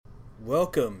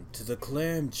Welcome to the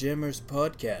Clam Jammers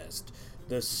podcast,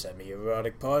 the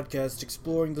semi-erotic podcast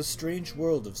exploring the strange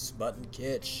world of smut and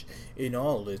kitsch in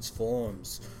all its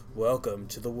forms. Welcome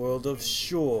to the world of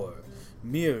Shore,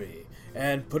 Miri,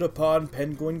 and Put Upon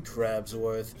Penguin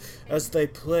Crabsworth as they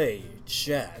play,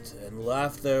 chat, and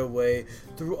laugh their way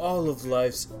through all of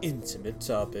life's intimate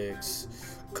topics.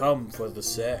 Come for the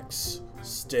sex,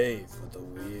 stay for the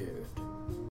weird.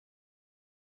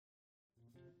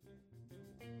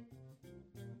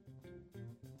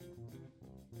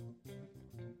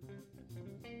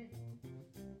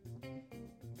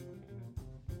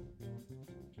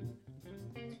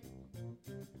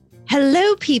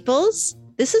 Hello, peoples.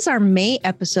 This is our May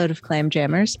episode of Clam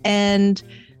Jammers, and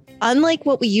unlike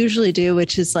what we usually do,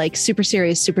 which is like super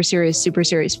serious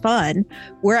fun,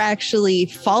 we're actually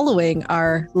following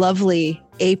our lovely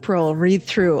April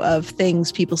read-through of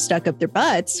things people stuck up their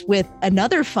butts with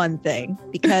another fun thing,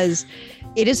 because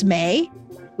it is May,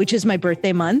 which is my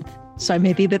birthday month, so I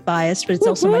may be a bit biased, but it's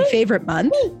also my favorite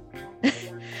month.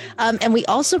 And we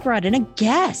also brought in a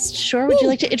guest. Shore, would you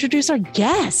like to introduce our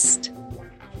guest?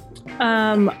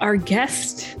 Our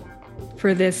guest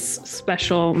for this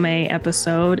special May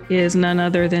episode is none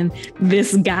other than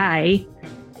this guy,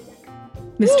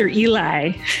 Mr.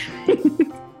 Eli.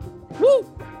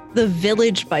 The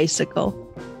village bicycle.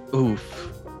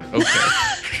 Oof. Okay.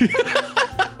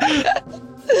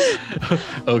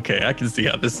 Okay, I can see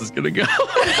how this is gonna go.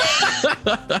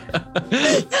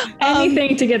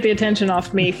 Anything to get the attention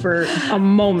off me for a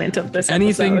moment of this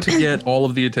Anything episode. to get all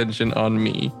of the attention on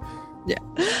me. Yeah.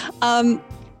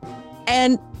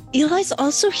 And Eli's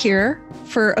also here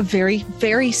for a very,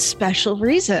 very special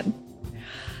reason.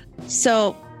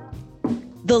 So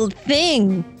the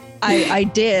thing I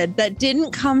did that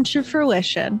didn't come to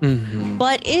fruition,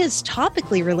 but is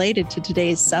topically related to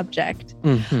today's subject,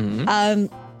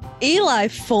 Eli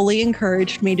fully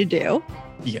encouraged me to do.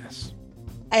 Yes.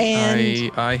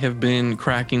 And I have been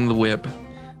cracking the whip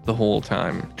the whole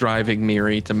time, driving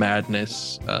Miri to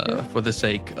madness for the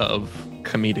sake of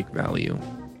comedic value.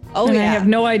 I have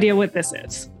no idea what this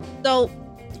is. So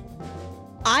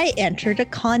I entered a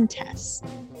contest.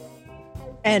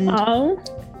 And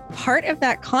part of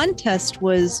that contest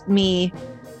was me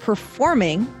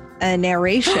performing a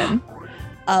narration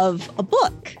of a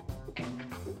book.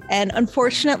 And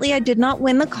unfortunately, I did not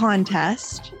win the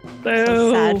contest.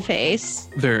 So sad face.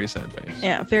 Very sad face.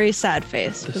 Yeah, very sad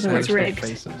face. The Because I rigged.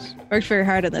 faces. worked very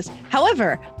hard on this.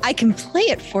 However, I can play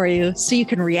it for you so you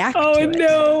can react to it.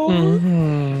 No.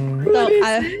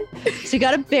 So you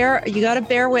gotta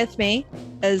bear with me.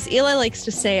 As Eli likes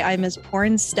to say, I'm his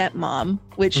porn stepmom,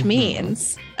 which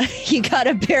means you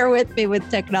gotta bear with me with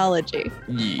technology.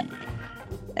 Yeah.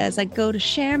 As I go to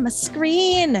share my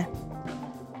screen.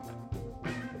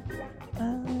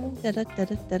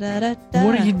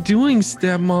 What are you doing,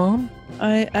 stepmom?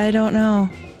 I don't know.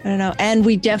 And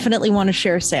we definitely want to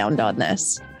share sound on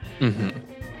this.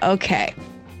 Okay.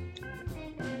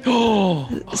 Oh.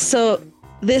 So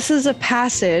this is a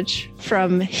passage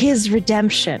from his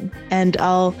redemption, and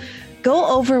I'll go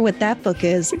over what that book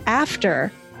is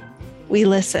after we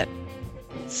listen.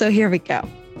 So here we go.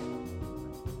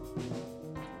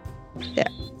 Yeah.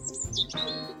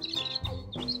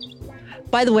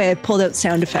 By the way, I pulled out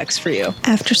sound effects for you.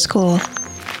 After school,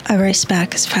 I race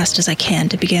back as fast as I can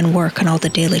to begin work on all the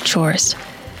daily chores.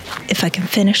 If I can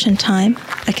finish in time,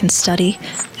 I can study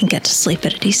and get to sleep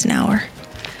at a decent hour.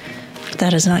 But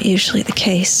that is not usually the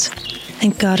case.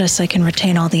 Thank goddess I can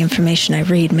retain all the information I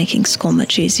read, making school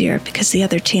much easier, because the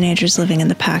other teenagers living in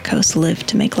the pack house live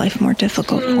to make life more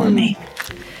difficult for me.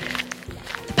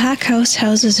 The pack house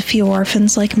houses a few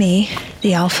orphans like me,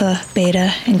 the alpha,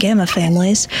 beta, and gamma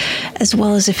families, as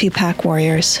well as a few pack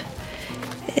warriors.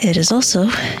 It is also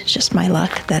just my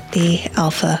luck that the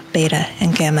alpha, beta,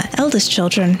 and gamma eldest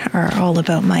children are all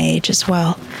about my age as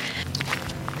well.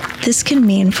 This can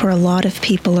mean for a lot of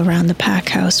people around the pack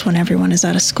house when everyone is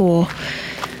out of school,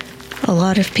 a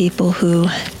lot of people who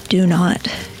do not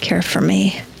care for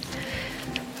me.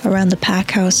 Around the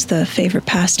pack house, the favorite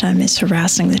pastime is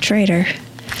harassing the traitor.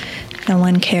 No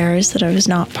one cares that I was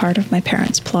not part of my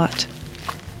parents' plot.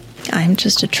 I'm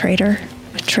just a traitor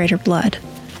with traitor blood.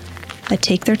 I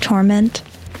take their torment,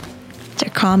 their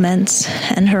comments,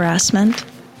 and harassment.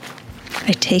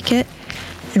 I take it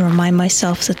and remind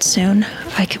myself that soon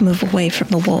I can move away from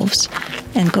the wolves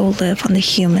and go live on the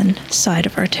human side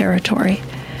of our territory.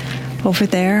 Over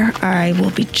there, I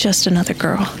will be just another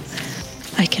girl.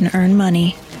 I can earn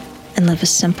money and live a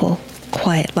simple,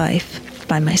 quiet life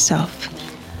by myself.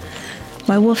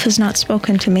 My wolf has not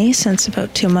spoken to me since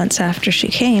about 2 months after she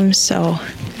came, so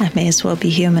I may as well be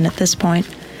human at this point.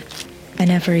 I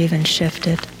never even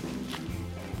shifted.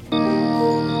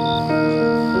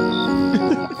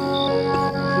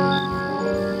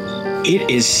 It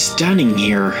is stunning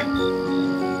here.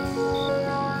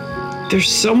 There's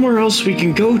somewhere else we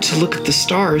can go to look at the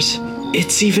stars.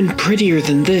 It's even prettier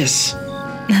than this.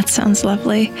 That sounds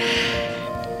lovely.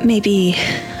 Maybe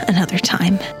another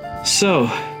time. So,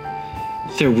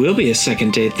 there will be a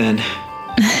second date then.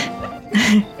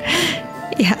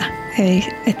 Yeah,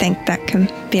 I think that can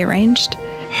be arranged.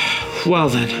 Well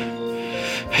then,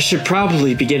 I should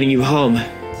probably be getting you home.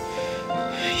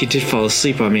 You did fall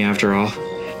asleep on me after all.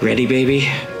 Ready, baby?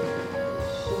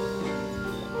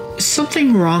 Is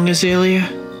something wrong, Azalea?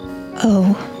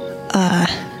 Oh,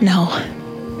 no.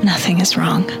 Nothing is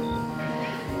wrong.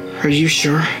 Are you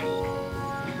sure?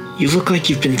 You look like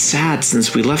you've been sad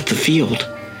since we left the field.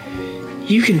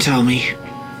 You can tell me.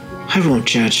 I won't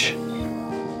judge.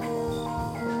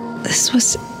 This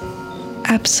was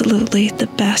absolutely the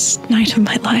best night of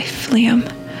my life,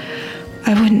 Liam.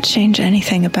 I wouldn't change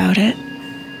anything about it.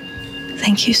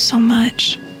 Thank you so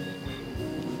much.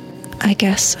 I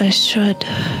guess I should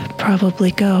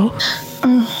probably go.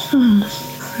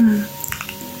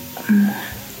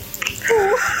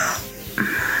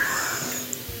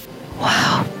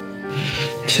 Wow.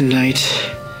 Tonight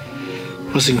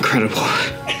was incredible.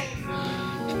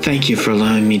 Thank you for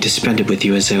allowing me to spend it with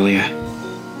you, Azalea.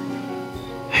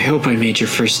 I hope I made your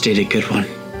first date a good one.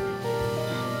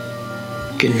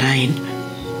 Good night.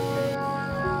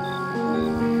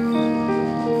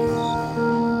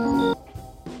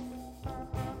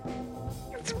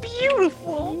 It's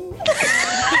beautiful.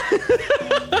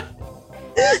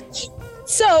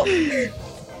 So,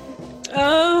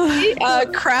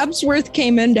 Crabsworth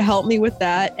came in to help me with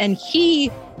that, and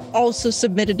he also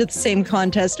submitted to the same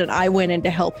contest, and I went in to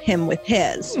help him with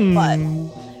his, but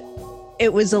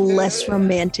it was a less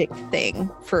romantic thing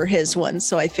for his one,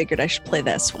 so I figured I should play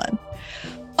this one.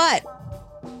 But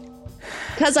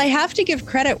because I have to give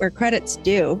credit where credit's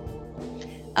due,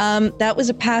 that was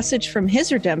a passage from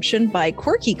his redemption by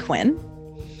Quirky Quinn,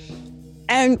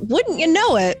 and wouldn't you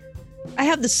know it, I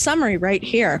have the summary right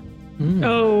here.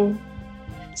 Oh.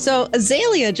 So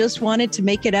Azalea just wanted to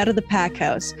make it out of the pack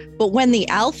house, but when the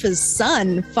alpha's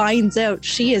son finds out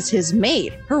she is his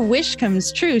mate, her wish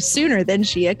comes true sooner than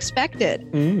she expected.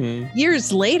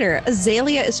 Years later,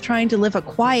 Azalea is trying to live a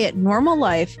quiet, normal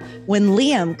life when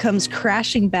Liam comes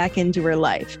crashing back into her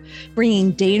life,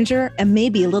 bringing danger and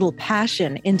maybe a little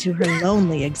passion into her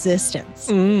lonely existence.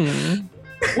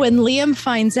 When Liam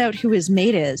finds out who his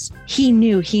mate is, he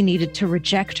knew he needed to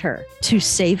reject her to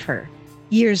save her.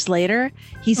 Years later,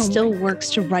 he still works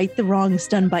to right the wrongs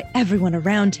done by everyone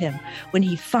around him when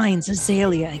he finds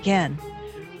Azalea again.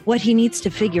 What he needs to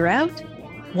figure out?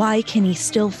 Why can he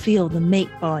still feel the mate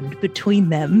bond between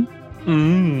them?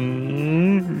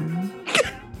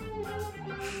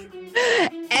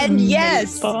 And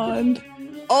yes. Bond.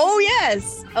 Oh,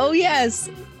 yes. Oh, yes.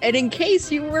 And in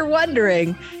case you were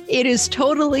wondering, it is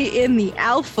totally in the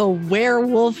alpha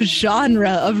werewolf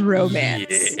genre of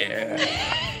romance.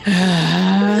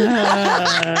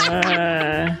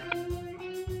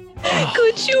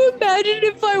 Could you imagine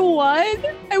if I won?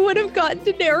 I would have gotten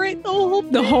to narrate the whole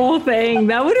thing. The whole thing.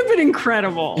 That would have been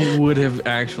incredible. It would have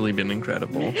actually been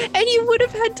incredible. And you would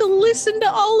have had to listen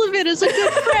to all of it as a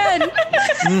good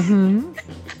friend.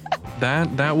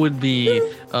 That would be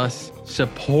us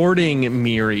supporting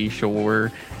Miri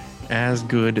Shore as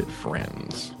good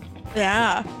friends.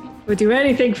 Yeah. Would do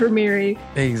anything for Miri.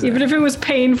 Exactly. Even if it was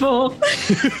painful.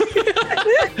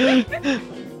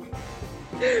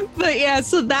 But yeah,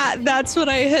 so that's what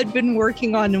I had been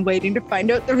working on and waiting to find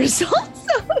out the results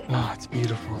of. Oh, it's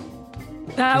beautiful.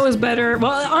 That was better.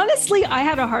 Well, honestly, I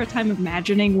had a hard time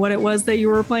imagining what it was that you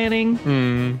were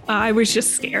planning. I was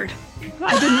just scared.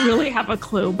 I didn't really have a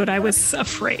clue, but I was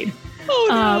afraid. Oh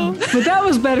no. But that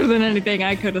was better than anything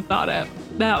I could have thought of.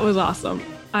 That was awesome.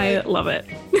 I love it.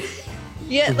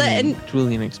 Yeah, and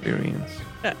Truly an experience.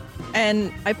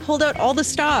 and I pulled out all the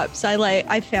stops.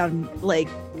 I found like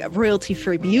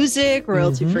royalty-free music,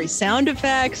 royalty-free sound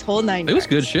effects, whole nine. It was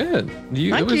good yards. shit.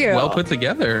 It Thank was you. well put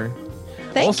together.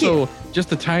 Thank also, you.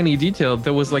 just a tiny detail,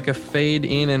 there was like a fade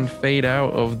in and fade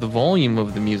out of the volume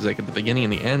of the music at the beginning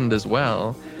and the end as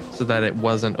well, so that it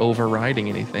wasn't overriding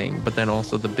anything. But then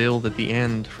also the build at the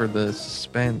end for the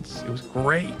suspense. It was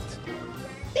great.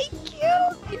 Thank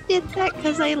you. I did that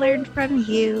because I learned from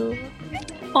you.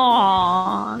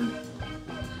 Aww.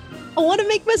 I want to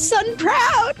make my son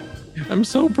proud. I'm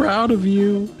so proud of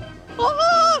you.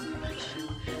 Ah!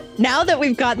 Now that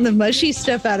we've gotten the mushy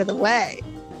stuff out of the way,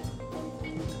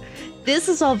 this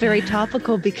is all very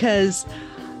topical because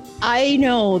I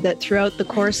know that throughout the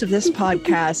course of this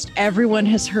podcast, everyone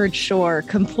has heard Shore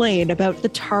complain about the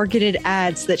targeted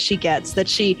ads that she gets, that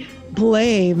she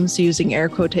blames, using air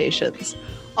quotations,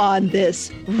 on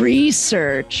this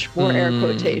research, or air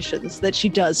quotations, that she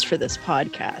does for this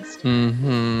podcast.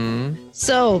 Mm-hmm.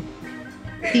 So,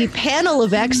 the panel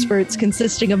of experts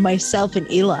consisting of myself and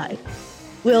Eli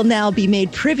will now be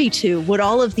made privy to what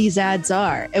all of these ads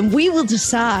are, and we will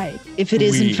decide if it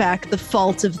is in fact the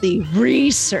fault of the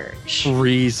research.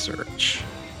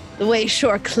 The way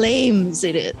Shore claims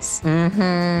it is.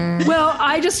 Mm-hmm. Well,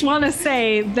 I just want to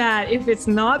say that if it's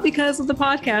not because of the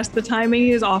podcast, the timing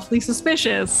is awfully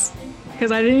suspicious,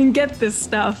 because I didn't get this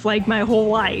stuff like my whole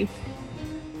life.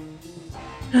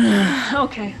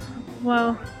 Okay,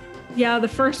 well, yeah, the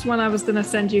first one I was going to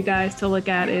send you guys to look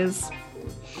at is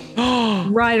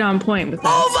right on point with this.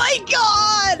 Oh my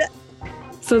God!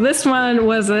 So this one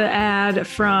was an ad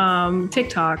from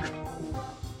TikTok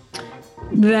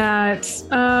that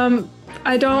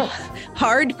I don't...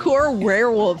 Hardcore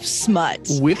werewolf smut.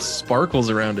 With sparkles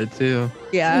around it too.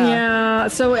 Yeah,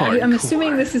 so I'm Hardcore.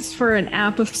 assuming this is for an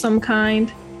app of some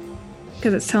kind,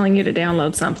 because it's telling you to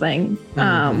download something.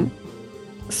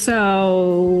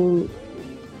 So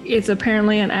it's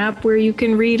apparently an app where you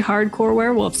can read hardcore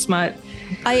werewolf smut.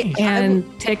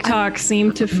 TikTok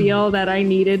seemed to feel that I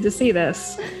needed to see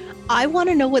this. I want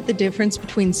to know what the difference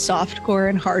between softcore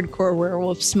and hardcore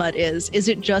werewolf smut is. Is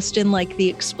it just in like the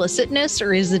explicitness,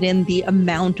 or is it in the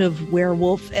amount of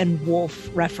werewolf and wolf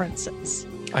references?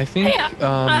 I think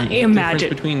I the imagine.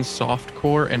 difference between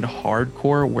softcore and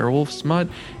hardcore werewolf smut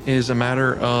is a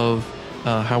matter of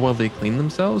how well they clean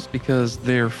themselves, because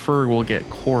their fur will get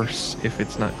coarse if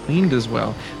it's not cleaned as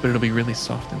well, but it'll be really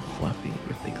soft and fluffy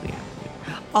if they clean it.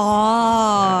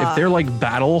 If they're like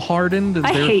battle hardened,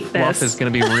 I their hate fluff this. is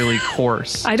going to be really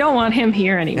coarse. I don't want him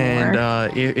here anymore.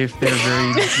 And if they're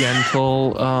very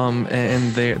gentle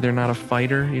and they're not a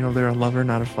fighter, they're a lover,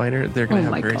 not a fighter, they're going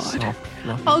to have very soft,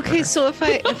 fluffy Okay, fur. so if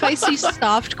I see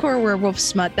softcore werewolf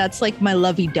smut, that's like my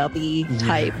lovey-dovey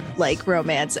type like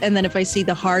romance, and then if I see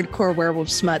the hardcore werewolf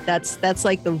smut, that's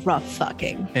like the rough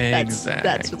fucking. That's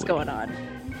what's going on.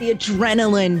 The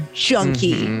adrenaline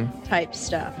junkie type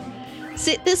stuff.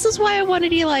 See, this is why I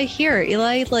wanted Eli here.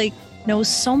 Eli knows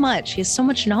so much. He has so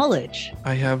much knowledge.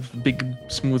 I have big,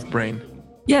 smooth brain.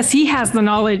 Yes, he has the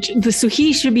knowledge. So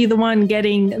he should be the one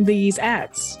getting these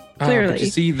ads. Clearly. But you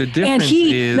see, the difference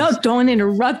is... No, don't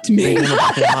interrupt me.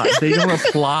 They don't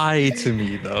apply to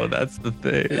me, though. That's the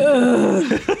thing.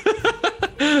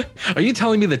 Are you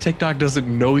telling me that TikTok doesn't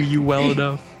know you well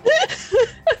enough?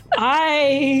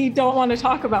 I don't want to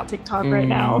talk about TikTok right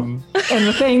now and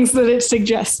the things that it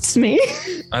suggests me.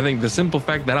 I think the simple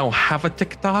fact that I don't have a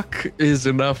TikTok is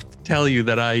enough to tell you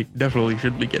that I definitely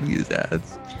should be getting these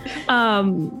ads.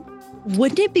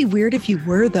 Wouldn't it be weird if you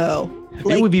were, though?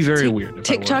 It would be very weird if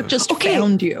TikTok I just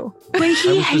found you. But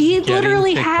he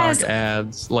literally TikTok has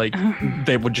ads, like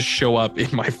they would just show up in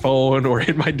my phone or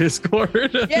in my Discord.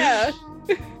 Yeah.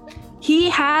 He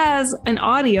has an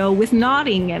audio with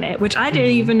nodding in it, which I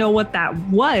didn't even know what that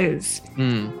was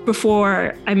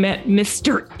before I met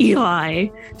Mr. Eli.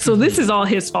 So this is all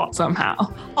his fault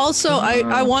somehow. Also,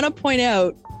 I want to point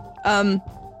out,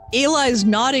 Eli's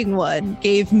nodding one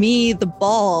gave me the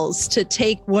balls to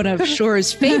take one of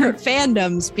Shore's favorite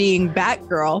fandoms, being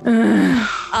Batgirl,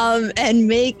 and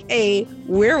make a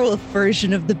werewolf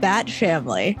version of the Bat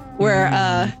Family, where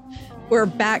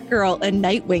Batgirl and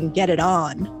Nightwing get it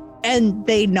on. And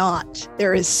they nod.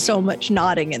 There is so much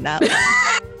nodding in that one.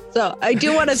 So I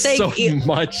do want to thank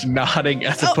much nodding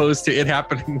as opposed to it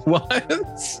happening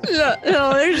once.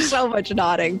 No, there's so much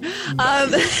nodding.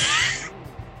 But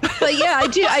yeah,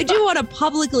 I do want to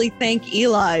publicly thank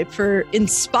Eli for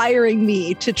inspiring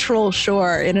me to troll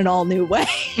Shore in an all new way.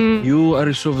 You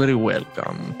are so very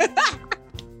welcome.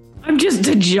 I'm just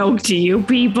a joke to you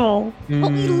people.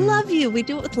 But we love you. We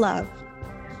do it with love.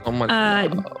 Oh my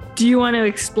God. Do you want to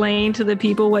explain to the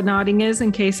people what nodding is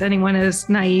in case anyone is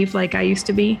naive like I used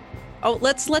to be? Oh,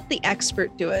 let's let the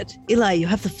expert do it. Eli, you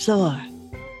have the floor.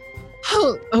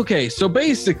 Okay, so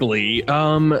basically,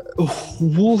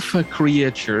 wolf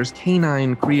creatures,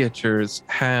 canine creatures,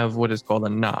 have what is called a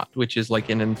knot, which is like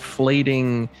an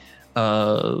inflating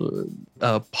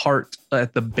part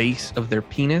at the base of their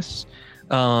penis.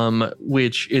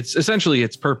 Which it's essentially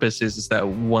its purpose is that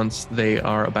once they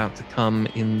are about to come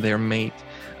in their mate,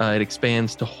 it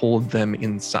expands to hold them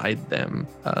inside them,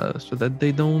 so that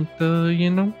they don't,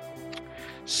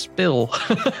 spill.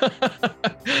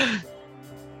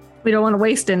 We don't want to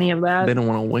waste any of that. They don't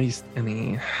want to waste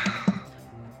any.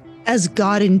 As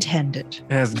God intended.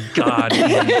 As God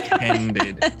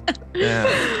intended.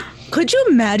 Yeah. Could you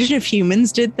imagine if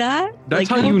humans did that? That's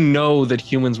how you know that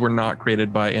humans were not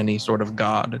created by any sort of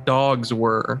god. Dogs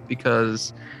were,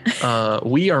 because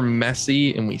we are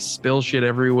messy and we spill shit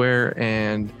everywhere,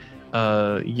 and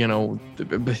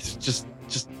it's just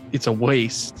it's a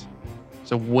waste.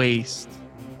 It's a waste.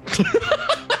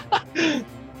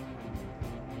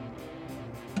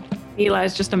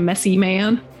 Eli's just a messy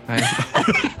man.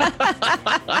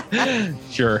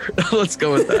 Sure, let's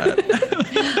go with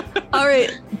that. All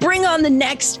right, bring on the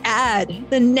next ad,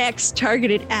 the next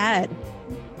targeted ad.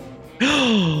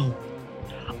 Oh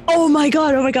my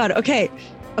god. Okay.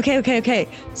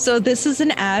 So this is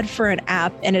an ad for an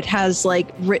app, and it has like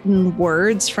written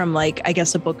words from like, I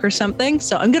guess, a book or something.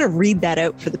 So I'm going to read that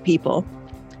out for the people.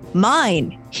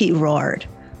 Mine, he roared.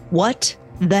 What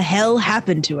the hell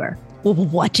happened to her? Well,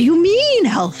 what do you mean,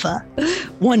 Alpha?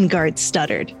 One guard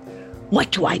stuttered.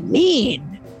 What do I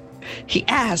mean? He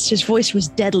asked. His voice was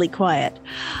deadly quiet.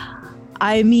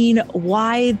 I mean,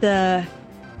 why the...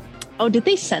 Oh, did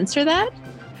they censor that?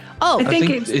 Oh, I think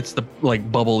it's the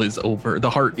like bubble is over. The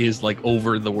heart is like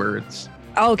over the words.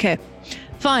 Okay.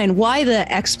 Fine. Why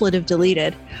the expletive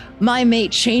deleted? My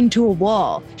mate chained to a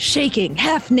wall, shaking,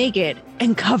 half naked,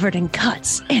 and covered in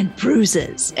cuts and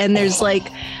bruises. And there's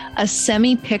like a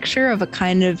semi-picture of a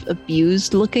kind of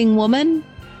abused looking woman,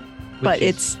 but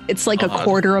it's like odd. A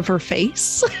quarter of her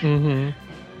face. Mm-hmm.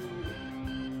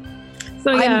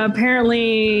 So yeah,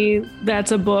 apparently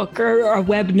that's a book or a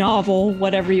web novel,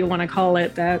 whatever you want to call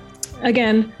it, that,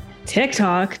 again,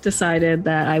 TikTok decided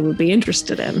that I would be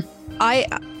interested in.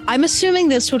 I'm assuming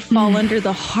this would fall under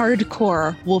the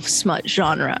hardcore wolf smut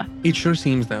genre. It sure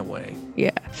seems that way.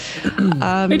 Yeah.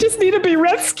 I just need to be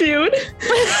rescued.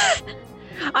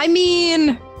 I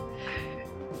mean,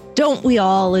 don't we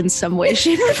all in some way,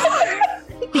 shape, or form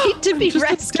need to be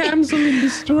rescued? A damsel in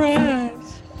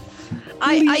distress.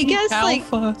 I guess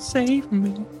Alpha, like save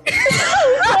me.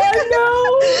 Oh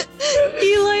no,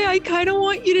 Eli! I kind of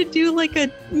want you to do like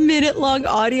a minute-long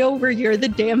audio where you're the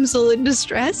damsel in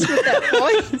distress with that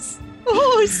voice.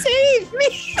 Oh, save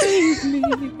me! Save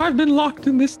me! I've been locked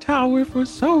in this tower for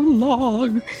so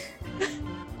long.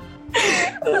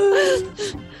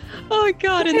 Oh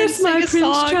God! And it's my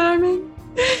Prince Charming.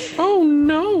 Oh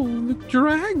no, the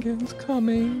dragon's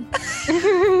coming.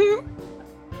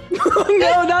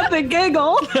 No, not the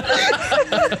giggle.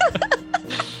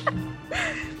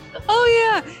 Oh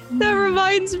yeah, that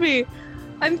reminds me.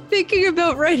 I'm thinking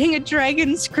about writing a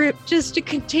dragon script just to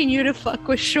continue to fuck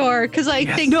with Shore, because I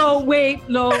think...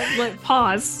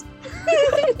 Pause.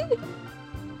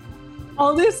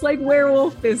 All this like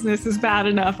werewolf business is bad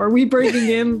enough. Are we bringing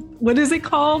in, what is it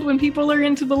called when people are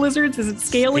into the lizards? Is it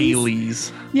scalies?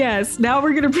 Scalies. Yes, now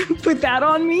we're going to put that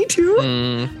on me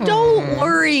too? Don't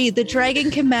worry, the dragon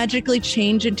can magically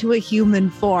change into a human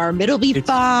form. It'll be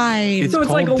fine. It's so it's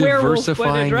called like a werewolf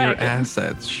diversifying with a your dragon.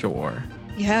 assets, Sure.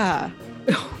 Yeah.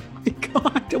 Oh my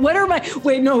God. What are my,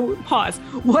 wait, no, pause.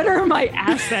 What are my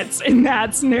assets in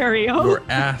that scenario? Your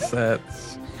assets.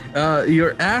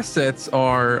 Your assets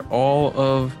are all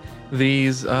of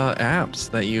these apps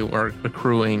that you are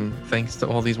accruing thanks to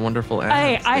all these wonderful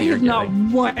apps. I have not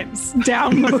once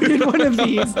downloaded one of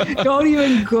these. Don't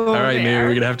even go All right, there. maybe we're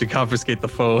going to have to confiscate the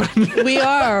phone. We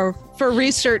are. For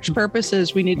research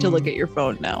purposes, we need to look at your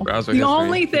phone now. Browser The history.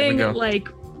 only Here we thing go. like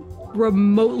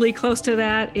remotely close to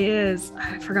that is,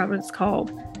 I forgot what it's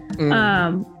called.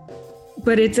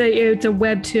 But it's a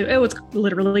webtoon. Oh, it's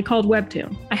literally called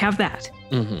webtoon. I have that.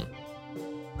 Mm-hmm.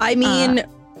 I mean,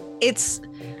 it's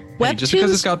Hey, just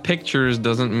because it's webtoons. got pictures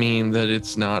doesn't mean that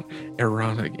it's not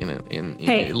erotic in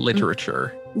Hey.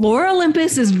 literature. Lore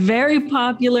Olympus is very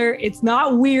popular. It's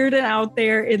not weird and out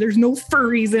there. There's no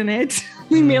furries in it.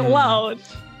 Leave me alone.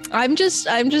 I'm just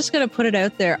gonna put it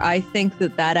out there. I think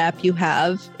that app you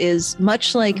have is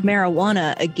much like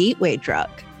marijuana, a gateway drug,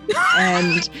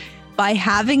 and by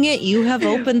having it, you have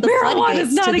opened the Marijuana floodgates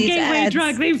is not to a these gateway ads.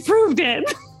 drug. They've proved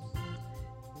it.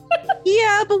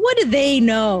 Yeah, but what do they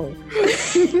know?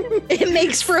 It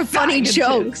makes for a funny Scientists.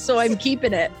 joke, so I'm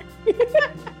keeping it.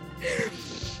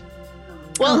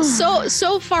 Well,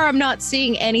 so far I'm not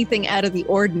seeing anything out of the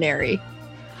ordinary.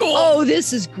 Oh,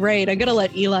 this is great. I'm gonna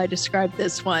let Eli describe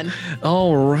this one.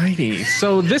 Alrighty.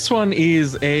 So this one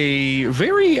is a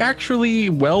very actually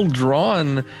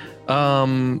well-drawn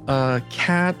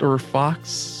cat or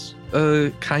fox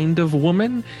kind of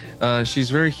woman. She's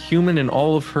very human in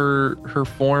all of her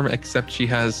form, except she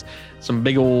has some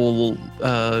big old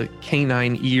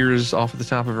canine ears off the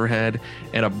top of her head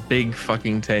and a big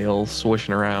fucking tail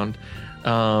swishing around.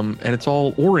 And it's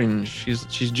all orange.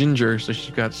 She's ginger, so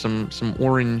she's got some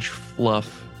orange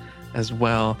fluff as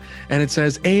well. And it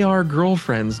says, AR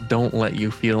girlfriends don't let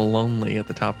you feel lonely at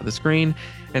the top of the screen.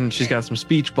 And she's got some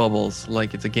speech bubbles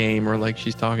like it's a game or like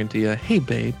she's talking to you. Hey,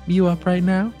 babe, you up right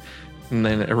now? And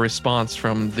then a response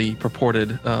from the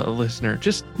purported listener,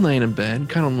 just laying in bed,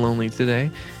 kind of lonely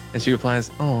today. And she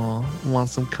replies, oh, want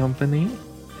some company?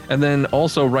 And then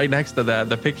also right next to that,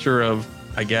 the picture of,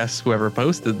 I guess, whoever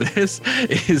posted this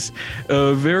is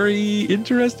a very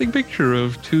interesting picture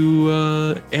of two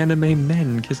anime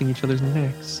men kissing each other's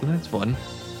necks. So that's fun.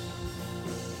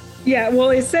 Yeah, well,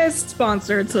 it says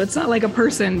sponsored, so it's not like a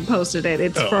person posted it.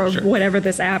 It's whatever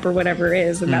this app or whatever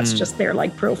is, and that's just their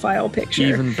like profile picture.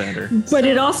 Even better. But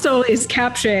it also is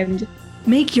captioned,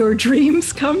 "Make your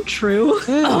dreams come true."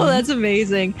 Oh, that's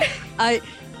amazing.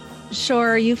 Sure,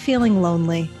 are you feeling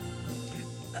lonely?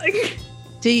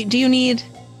 Do you need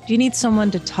someone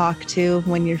to talk to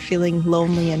when you're feeling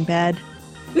lonely in bed?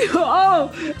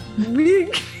 Oh,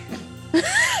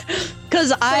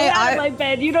 because I my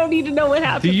bed. You don't need to know what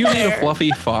happened. Do you need there. a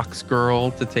fluffy fox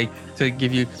girl to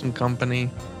give you some company?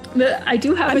 I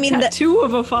do have a tattoo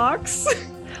of a fox.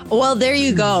 Well, there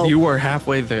you go. You are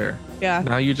halfway there. Yeah.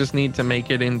 Now you just need to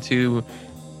make it into.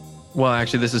 Well,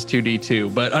 actually, this is 2D too,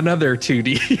 but another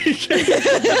 2D.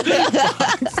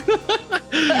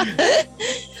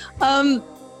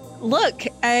 Look,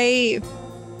 I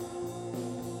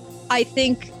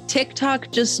think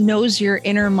TikTok just knows your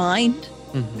inner mind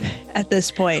at this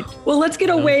point. Well, let's get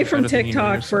away from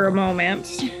TikTok for a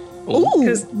moment.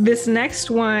 Because this next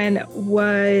one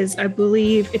was, I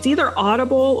believe, it's either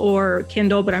Audible or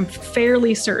Kindle, but I'm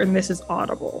fairly certain this is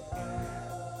Audible.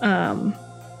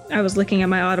 I was looking at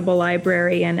my Audible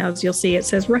library, and as you'll see, it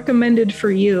says recommended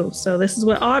for you. So this is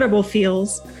what Audible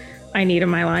feels I need in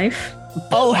my life.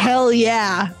 Oh, hell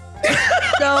yeah.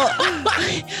 So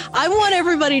I want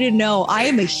everybody to know I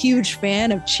am a huge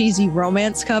fan of cheesy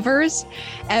romance covers.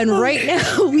 And right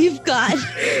now we've got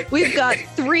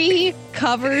 3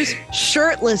 covers,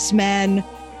 shirtless men,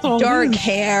 dark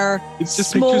hair, it's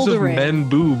just smoldering. Pictures of men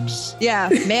boobs. Yeah,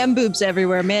 man boobs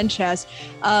everywhere, man chest.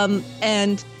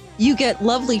 And you get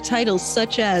lovely titles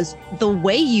such as The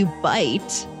Way You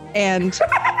Bite and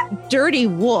Dirty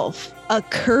Wolf, a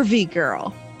curvy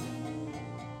girl.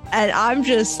 And I'm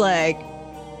just like,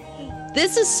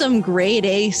 this is some grade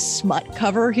A smut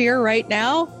cover here right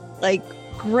now. Like,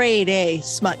 grade A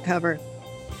smut cover.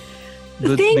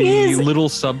 The thing is, little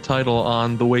subtitle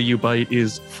on The Way You Bite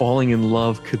is falling in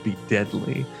love could be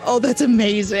deadly. Oh, that's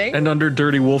amazing. And under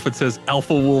Dirty Wolf, it says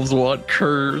alpha wolves want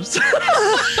curves.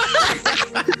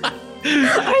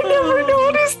 I never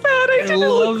noticed that. I didn't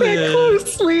look that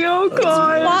closely. Oh,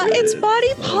 God. It's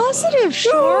body positive,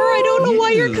 sure. I don't know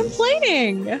why you're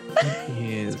complaining.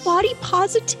 It's body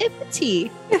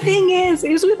positivity. The thing is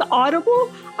with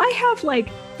Audible, I have like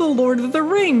The Lord of the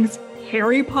Rings,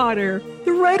 Harry Potter,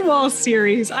 the Redwall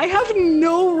series. I have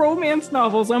no romance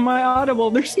novels on my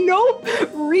Audible. There's no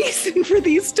reason for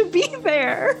these to be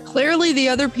there. Clearly, the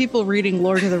other people reading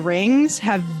Lord of the Rings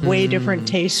have way different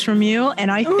tastes from you,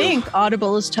 and I think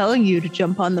Audible is telling you to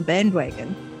jump on the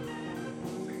bandwagon.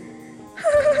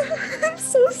 I'm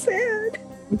so sad.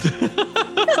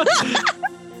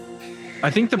 I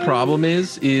think the problem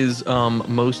is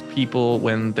most people,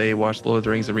 when they watch Lord of the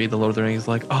Rings and read the Lord of the Rings,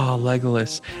 like, oh,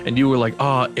 Legolas. And you were like,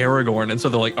 oh, Aragorn. And so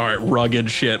they're like, all right,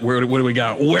 rugged shit. What do we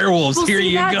got? Werewolves, well, here see,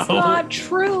 you that's go. That's not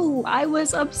true. I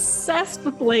was obsessed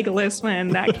with Legolas when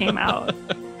that came out.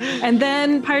 And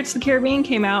then Pirates of the Caribbean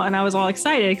came out, and I was all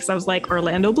excited because I was like,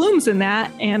 Orlando Bloom's in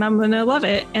that, and I'm going to love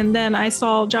it. And then I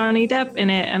saw Johnny Depp in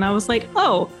it, and I was like,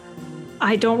 oh,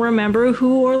 I don't remember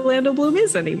who Orlando Bloom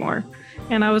is anymore.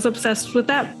 And I was obsessed with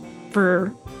that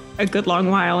for a good long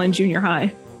while in junior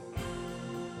high.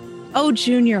 Oh,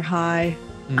 junior high.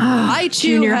 I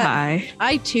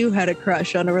too had a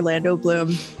crush on Orlando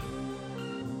Bloom.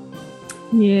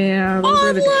 Yeah.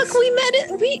 Oh, look, we met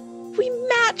it. We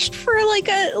matched for like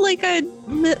a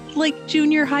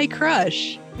junior high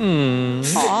crush.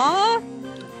 Aw.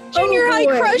 Junior high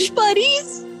crush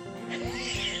buddies.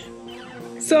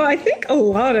 So I think a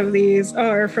lot of these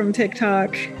are from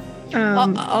TikTok.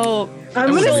 I'm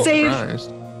gonna save.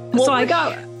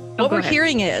 What we're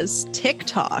hearing is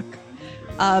TikTok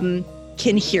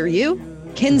can hear you,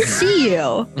 can see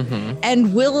you,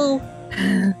 and will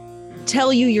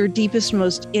tell you your deepest,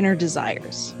 most inner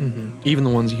desires. Even the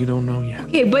ones you don't know yet.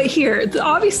 Okay, but here,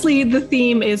 obviously the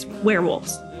theme is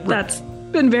werewolves. Right. That's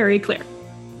been very clear.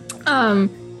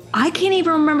 I can't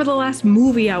even remember the last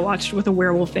movie I watched with a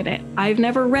werewolf in it. I've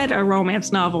never read a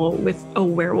romance novel with a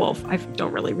werewolf. I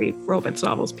don't really read romance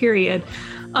novels, period.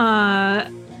 I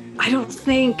don't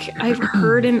think I've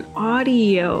heard an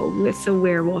audio with a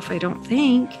werewolf, I don't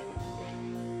think.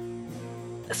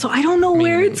 So I don't know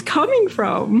where it's coming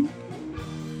from.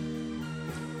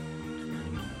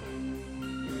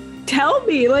 Tell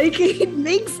me, like, it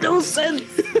makes no sense.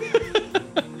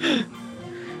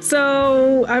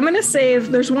 So I'm gonna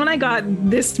save. There's one I got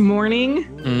this morning,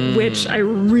 which I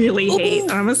really hate.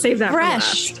 I'm gonna save that for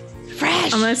last.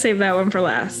 Fresh. I'm gonna save that one for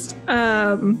last.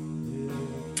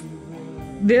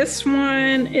 This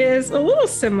one is a little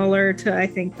similar to, I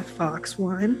think, the fox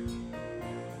one.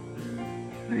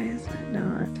 Why is it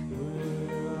not?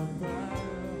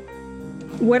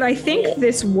 What I think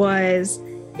this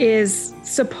is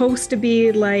supposed to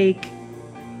be like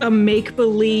a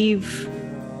make-believe.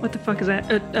 What the fuck is that?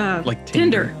 Like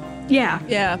Tinder. Yeah.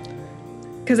 Yeah.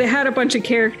 Because it had a bunch of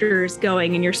characters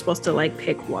going, and you're supposed to like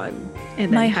pick one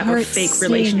and then have a fake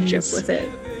relationship with it.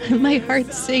 My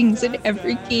heart sings in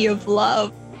every key of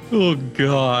love. Oh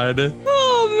God.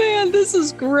 Oh man, this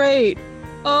is great.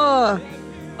 But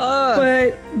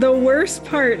the worst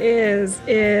part is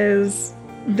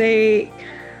they.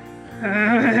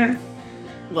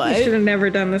 What? I should have never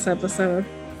done this episode.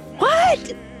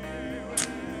 What?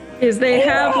 Is they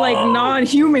have like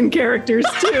non-human characters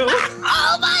too.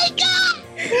 Oh my god!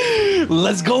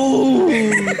 Let's go.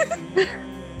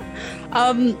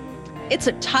 It's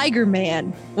a tiger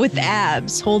man with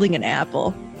abs holding an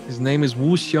apple. His name is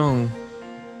Wu Xiong.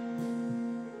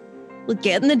 Look,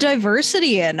 getting the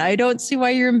diversity in. I don't see why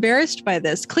you're embarrassed by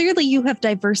this. Clearly, you have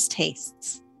diverse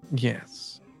tastes.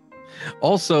 Yes.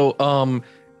 Also,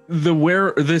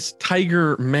 this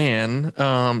tiger man.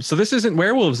 So this isn't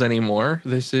werewolves anymore.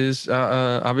 This is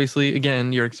obviously,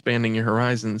 again, you're expanding your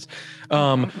horizons.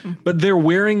 But they're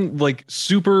wearing like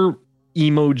super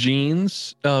emo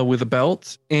jeans with a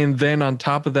belt, and then on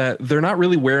top of that, they're not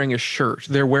really wearing a shirt.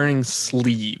 They're wearing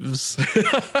sleeves.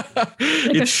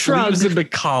 It's sleeves and the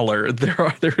collar.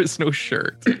 There is no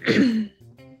shirt.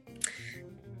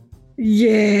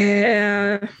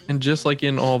 Yeah. And just like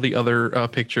in all the other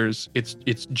pictures,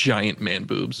 it's giant man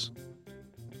boobs.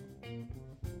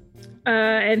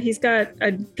 And he's got,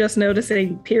 just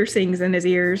noticing, piercings in his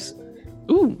ears.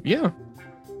 Ooh, yeah.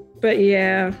 But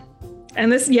yeah. And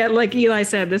this, yeah, like Eli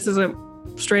said, this isn't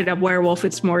straight up werewolf.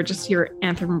 It's more just your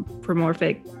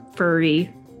anthropomorphic furry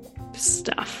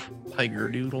stuff. Tiger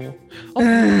doodle. Oh,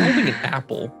 holding an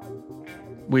apple,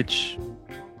 which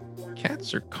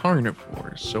cats are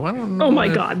carnivores, so I don't know. Oh my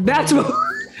god, that's what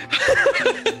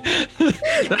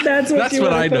that's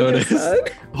what I noticed.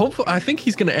 Hopefully, I think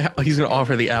he's gonna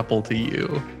offer the apple to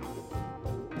you.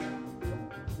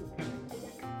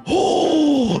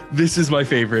 Oh, this is my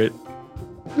favorite.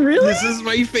 Really? This is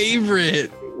my favorite.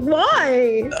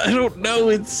 Why? I don't know.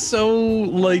 It's so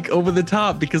like over the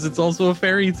top because it's also a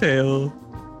fairy tale.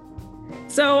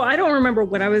 So I don't remember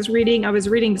what I was reading. I was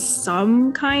reading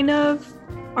some kind of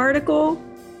article.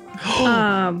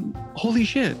 Holy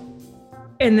shit.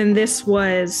 And then this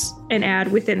was an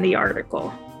ad within the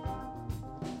article.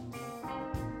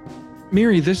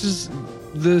 Miri, this is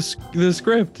the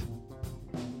script.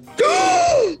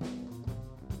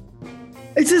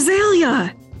 It's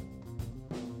Azalea.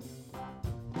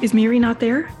 Is Miri not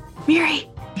there? Miri.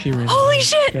 Holy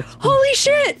shit! Holy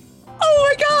shit! Oh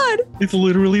my god! It's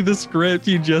literally the script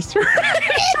you just heard.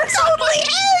 It totally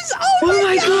is! Oh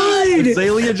my god!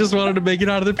 Azalea just wanted to make it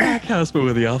out of the pack house, but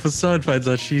when the alpha son finds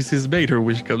out she's his mate, her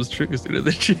wish comes true sooner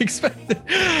than she expected.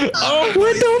 Oh,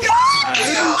 what the fuck?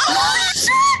 Oh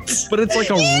shit! But it's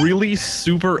like a really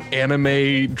super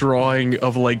anime drawing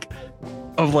of like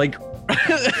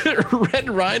Red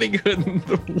Riding Hood and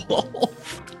the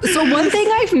wolf. So one thing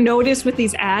I've noticed with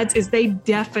these ads is they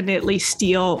definitely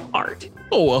steal art.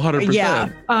 Oh, 100%. Yeah.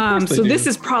 So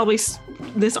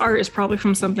this art is probably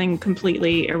from something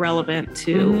completely irrelevant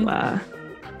to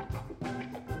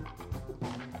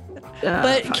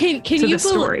but can you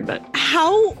story, but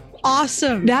how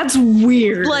awesome. That's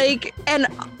weird. Like, and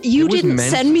you didn't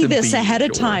send me this ahead of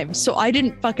sure. time, so I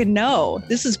didn't fucking know.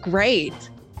 This is great.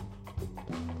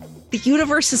 The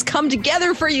universe has come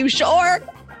together for you, Shore.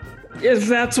 If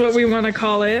that's what we want to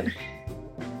call it.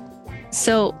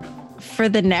 So for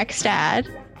the next ad,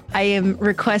 I am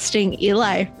requesting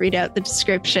Eli read out the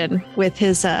description with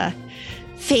his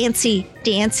fancy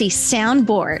dancy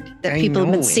soundboard that people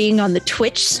have been seeing on the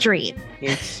Twitch stream.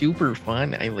 It's super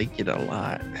fun. I like it a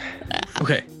lot.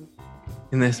 Okay.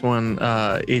 In this one,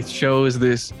 it shows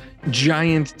this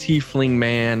giant tiefling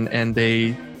man and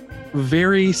a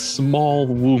very small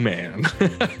woo man.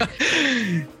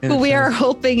 Who we are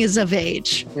hoping is of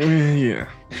age. Yeah.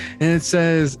 And it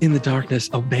says, in the darkness,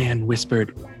 a man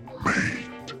whispered,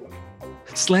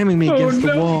 slamming me against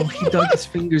the wall. He dug his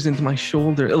fingers into my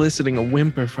shoulder, eliciting a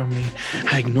whimper from me.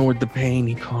 I ignored the pain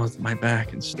he caused my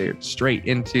back and stared straight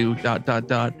into ...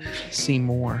 See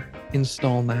more.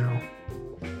 Install now.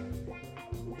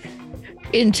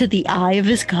 Into the eye of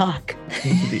his cock.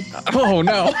 Oh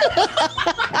no.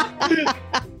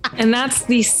 And that's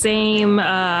the same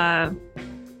app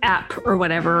or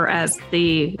whatever as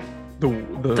the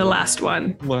last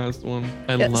one. Last one.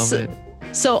 I love it.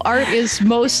 So art is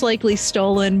most likely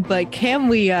stolen, but can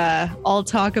we all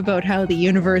talk about how the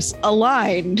universe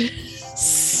aligned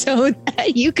so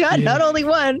that you got not only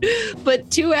one,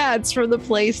 but 2 ads from the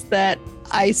place that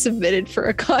I submitted for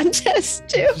a contest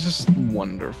to? It's just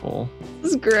wonderful.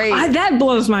 It's great. That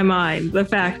blows my mind. The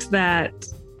fact that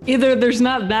either there's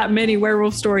not that many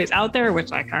werewolf stories out there,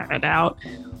 which I kind of doubt,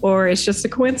 or it's just a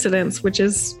coincidence, which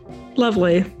is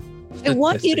lovely. I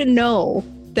want you to know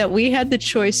that we had the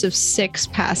choice of 6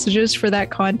 passages for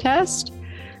that contest,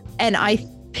 and I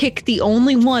picked the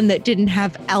only one that didn't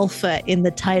have alpha in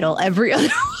the title. Every other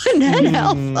one had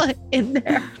alpha in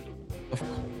there. Of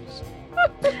course.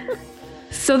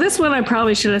 So this one I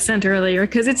probably should have sent earlier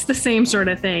because it's the same sort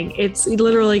of thing. It's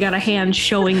literally got a hand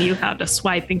showing you how to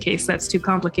swipe in case that's too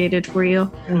complicated for you.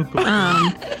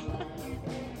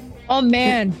 Oh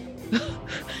man.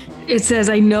 It says,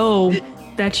 I know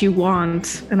that you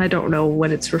want, and I don't know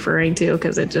what it's referring to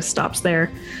because it just stops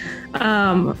there.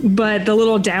 But the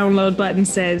little download button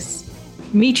says,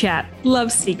 me chat,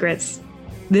 love secrets.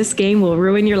 This game will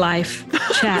ruin your life.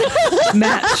 Chat,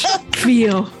 match,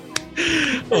 feel.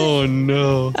 Oh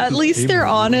no. At least they're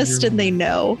honest and they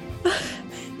know.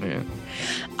 Yeah.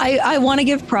 I want to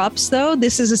give props though.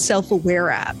 This is a self-aware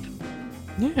app.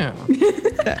 Yeah.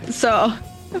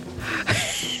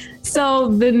 So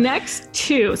the next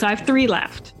 2, so I have 3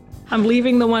 left. I'm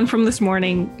leaving the one from this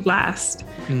morning last.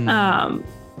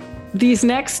 These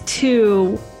next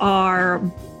 2 are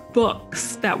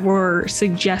books that were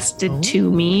suggested to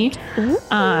me.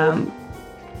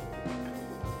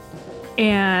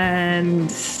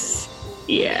 And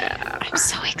yeah. I'm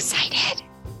so excited.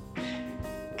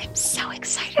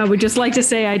 I would just like to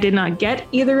say I did not get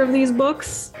either of these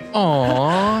books.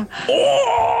 Aww.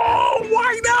 Oh,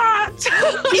 why not?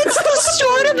 It's the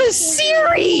start of a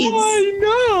series. I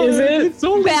know. Is it? It's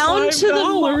only Bound to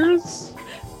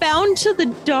 $5. Bound to the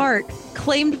Dark,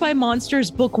 Claimed by Monsters,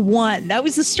 Book 1. That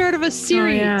was the start of a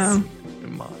series. Oh, yeah.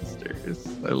 Monsters.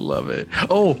 I love it.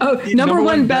 Oh, number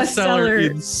one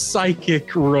bestseller in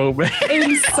psychic romance.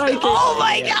 Oh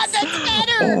my God, that's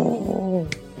better. Oh.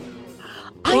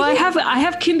 Well, I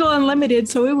have Kindle Unlimited,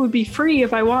 so it would be free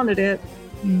if I wanted it.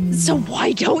 So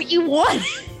why don't you want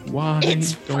it? Why?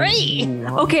 It's don't free. you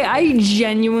want Okay, I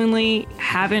genuinely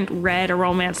haven't read a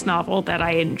romance novel that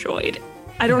I enjoyed.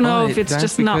 I don't know if it's that's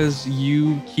just not because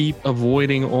you keep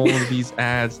avoiding all of these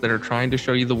ads that are trying to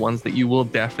show you the ones that you will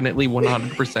definitely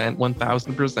 100%,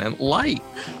 1000% like.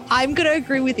 I'm going to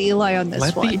agree with Eli on this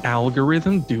Let one. the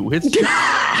algorithm do its job.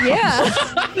 Yeah.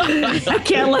 I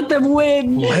can't let them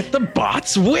win. Let the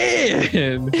bots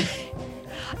win.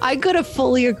 I'm going to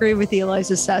fully agree with Eli's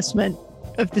assessment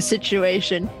of the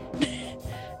situation.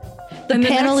 The And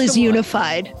panel next is one-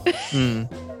 unified.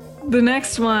 The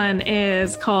next one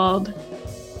is called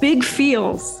Big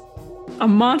Feels, a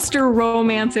monster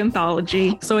romance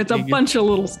anthology. So it's a bunch of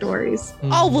little stories.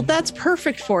 Oh, well, that's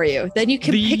perfect for you. Then you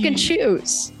can pick and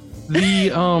choose. The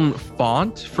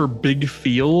font for Big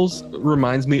Feels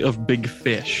reminds me of Big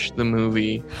Fish, the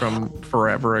movie from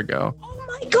forever ago.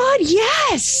 Oh my God,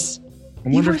 yes. I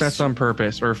wonder if that's on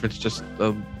purpose or if it's just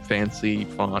a fancy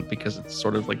font because it's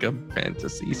sort of like a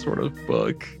fantasy sort of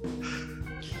book.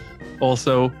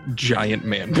 Also, giant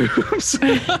man boobs.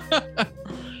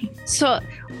 So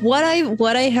what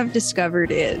I have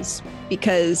discovered is,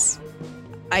 because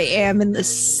I am in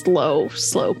this slow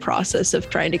process of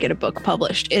trying to get a book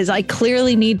published, is I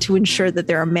clearly need to ensure that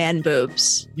there are man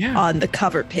boobs on the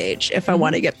cover page if I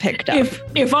want to get picked up.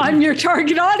 If I'm your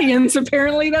target audience,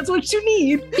 apparently that's what you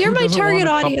need. You're my target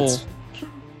audience.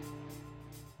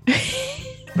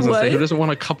 Who doesn't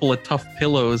want a couple of tough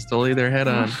pillows to lay their head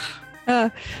on?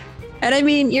 And I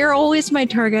mean, you're always my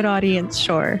target audience,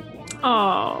 sure.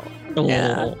 Oh.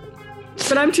 Yeah.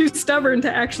 But I'm too stubborn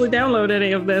to actually download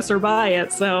any of this or buy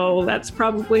it, so that's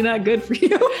probably not good for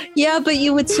you. Yeah, but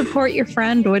you would support your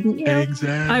friend, wouldn't you?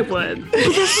 Exactly. I would. But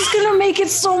this is gonna make it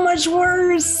so much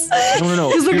worse. No.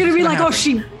 Because they're gonna be like, oh,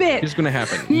 she bit. Here's gonna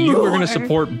happen. You are gonna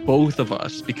support both of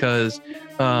us because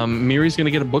Miri's gonna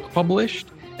get a book published,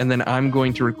 and then I'm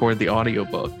going to record the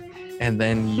audiobook. And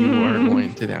then you are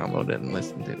going to download it and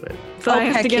listen to it. So I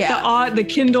have to get the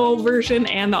Kindle version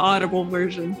and the Audible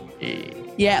version.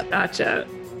 Yeah. Gotcha.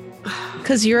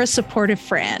 Because you're a supportive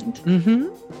friend. Mm-hmm.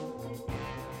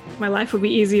 My life would be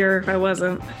easier if I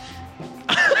wasn't.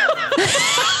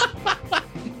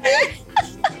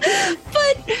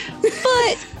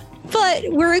 But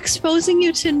we're exposing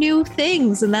you to new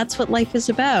things, and that's what life is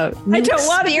about. I don't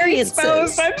want to be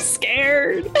exposed. I'm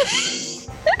scared.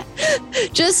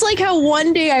 Just like how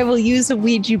one day I will use a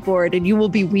Ouija board and you will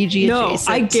be Ouija adjacent.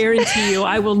 No, I guarantee you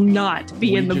I will not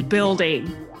be in the building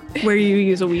where you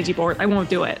use a Ouija board. I won't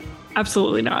do it.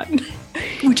 Absolutely not.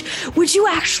 Would you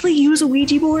actually use a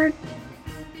Ouija board?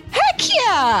 Heck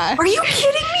yeah! Are you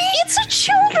kidding me? It's a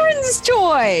children's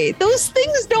toy. Those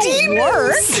things don't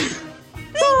work.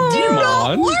 They do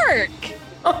not work.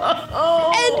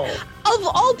 And of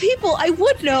all people, I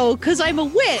would know because I'm a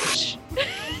witch.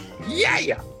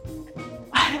 Yeah.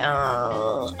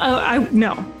 No. I would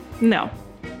no.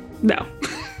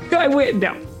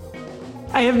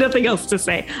 I have nothing else to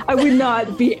say. I would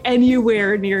not be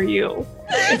anywhere near you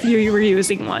if you were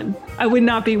using one. I would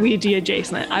not be Ouija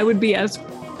adjacent. I would be as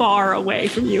far away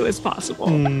from you as possible.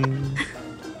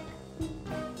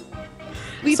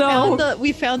 We found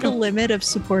the limit of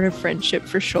supportive friendship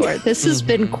for sure. This has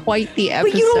been quite the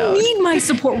episode. But you don't need my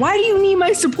support. Why do you need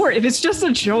my support? If it's just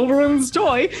a children's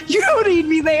toy, you don't need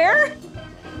me there.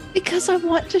 Because I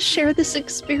want to share this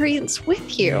experience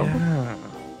with you. Yeah.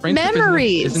 Friendship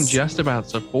Memories isn't just about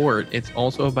support. It's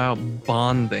also about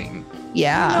bonding.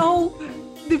 Yeah. No,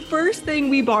 the first thing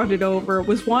we bonded over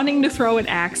was wanting to throw an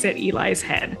axe at Eli's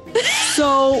head.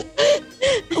 So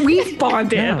we've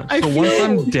bonded. Yeah. So once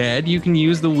I'm dead, you can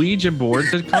use the Ouija board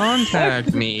to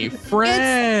contact me.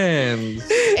 Friends.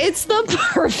 It's the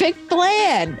perfect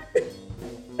plan.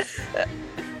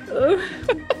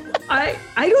 I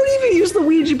don't even use the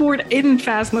Ouija board in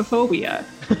Phasmophobia.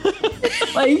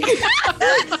 Like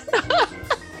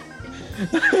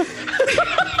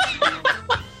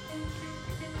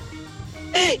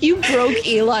You broke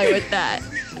Eli with that.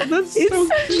 That's It's so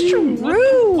true.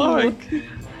 cute.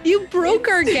 You broke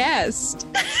our guest.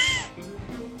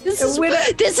 This is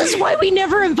why we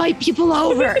never invite people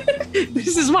over.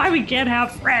 This is why we can't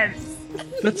have friends.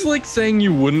 That's like saying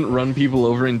you wouldn't run people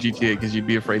over in GTA because you'd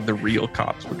be afraid the real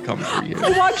cops would come for you.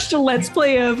 I watched a Let's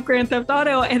Play of Grand Theft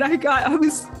Auto and I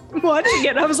was watching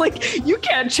it. I was like, you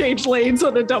can't change lanes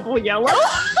on a double yellow.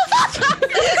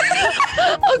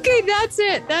 Okay, that's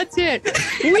it.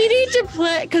 We need to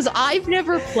play, because I've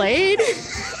never played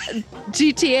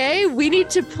GTA. We need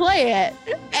to play it.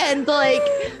 And like,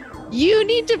 you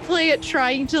need to play it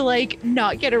trying to like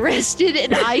not get arrested,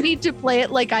 and I need to play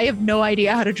it like I have no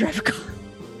idea how to drive a car.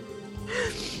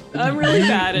 I'm really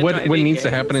bad at What driving needs to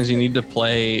games. happen is you need to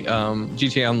play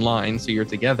GTA Online so you're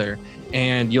together,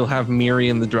 and you'll have Miri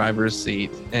in the driver's seat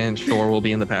and Shore will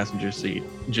be in the passenger seat,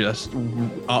 just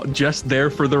there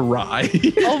for the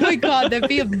ride. Oh my god, that'd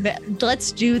be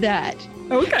let's do that.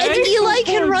 Okay. And Eli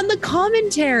can run the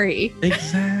commentary.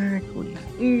 Exactly.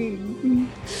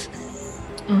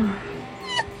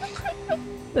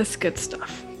 That's good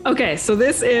stuff. Okay, so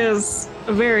this is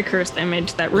a very cursed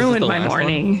image that ruined the my last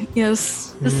morning.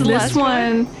 Yes. This is the last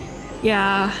one.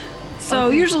 Yeah. So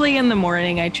Okay. usually in the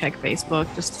morning I check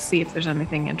Facebook just to see if there's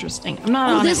anything interesting. I'm not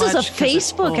on This it is a much 'cause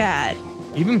it's Facebook full. ad.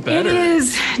 Even It better.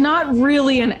 is not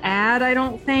really an ad, I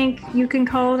don't think you can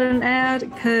call it an ad,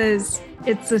 because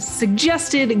it's a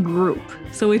suggested group.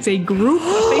 So it's a group, a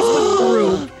Facebook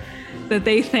group that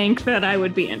they think that I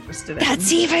would be interested in.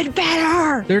 That's even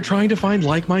better. They're trying to find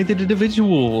like-minded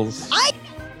individuals.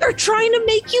 They're trying to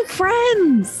make you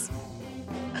friends.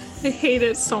 I hate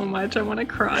it so much. I want to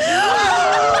cry.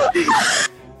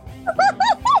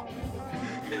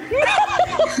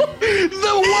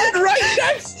 The one right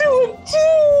next to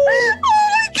him.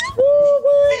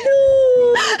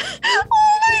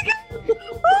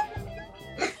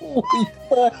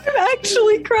 I'm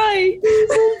actually crying.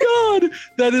 Oh god,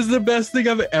 that is the best thing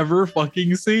I've ever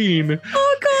fucking seen.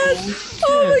 Oh god.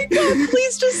 Oh my god.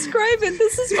 Please describe it.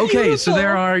 This is beautiful. Okay, so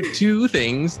there are two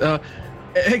things.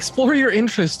 Explore your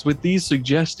interests with these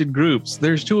suggested groups.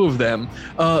 There's two of them.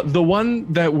 The one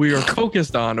that we are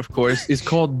focused on, of course, is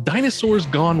called Dinosaurs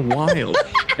Gone Wild,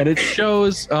 and it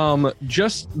shows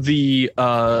just the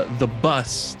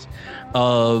bust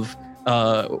of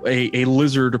a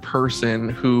lizard person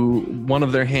who one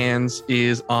of their hands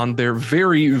is on their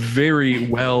very, very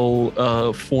well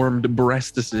formed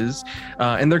breastises,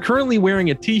 and they're currently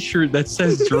wearing a t-shirt that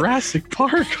says Jurassic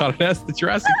Park on it. That's the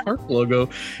Jurassic Park logo,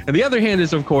 and the other hand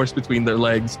is of course between their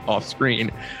legs off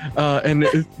screen, and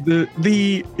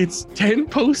it's 10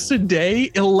 posts a day,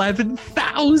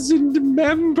 11,000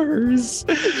 members.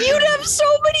 You'd have so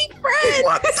many friends.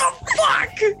 What the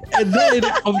fuck? And then,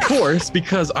 of course,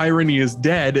 because irony is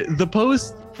dead, the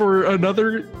post for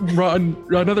another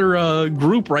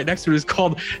group right next to it is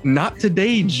called Not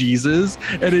Today Jesus,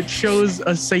 and it shows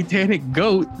a satanic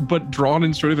goat but drawn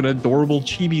in sort of an adorable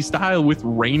chibi style with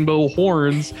rainbow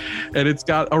horns, and it's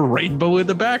got a rainbow in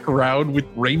the background with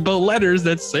rainbow letters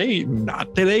that say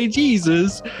Not Today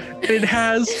Jesus. It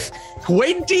has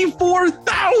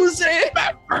 24,000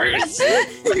 members.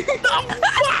 What the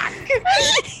fuck?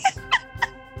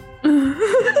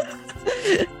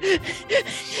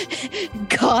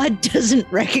 God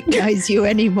doesn't recognize you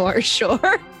anymore,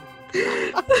 sure.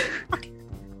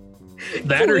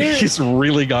 That or he's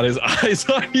really got his eyes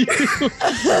on you.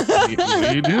 What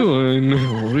are you doing?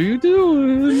 What are you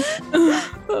doing?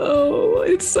 Oh,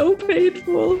 it's so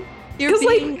painful. You're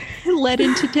being led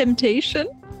into temptation.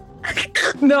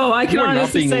 No, I can You are not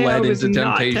honestly being say I led was into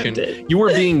not temptation. tempted. You are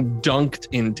being dunked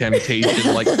in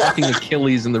temptation, like fucking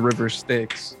Achilles in the river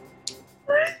Styx.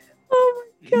 Oh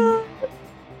my god.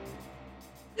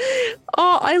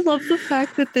 Oh, I love the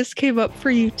fact that this came up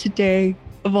for you today.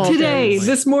 Of all days.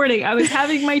 This morning, I was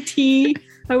having my tea.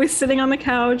 I was sitting on the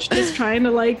couch, just trying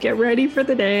to like get ready for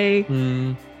the day,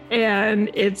 and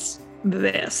it's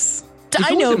this.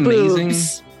 Dino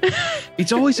boobs.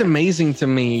 It's always amazing to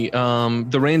me,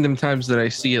 the random times that I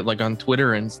see it, like on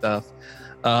Twitter and stuff,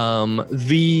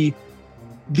 the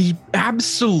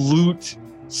absolute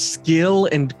skill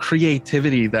and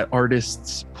creativity that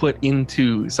artists put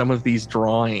into some of these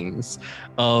drawings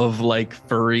of like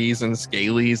furries and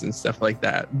scalies and stuff like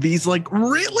that. These like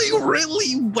really,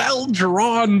 really well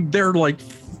drawn, they're like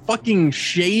fucking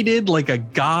shaded like a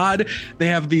god. They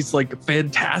have these like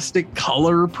fantastic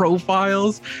color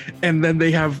profiles, and then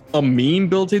they have a meme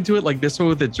built into it, like this one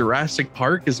with the Jurassic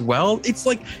Park as well. It's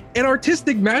like an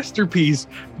artistic masterpiece,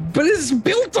 but it's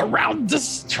built around the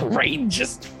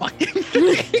strangest fucking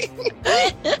thing.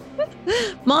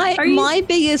 My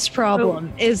biggest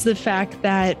problem is the fact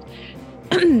that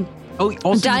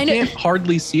Also, you can't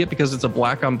hardly see it because it's a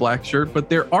black on black shirt, but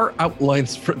there are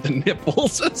outlines for the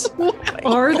nipples as well.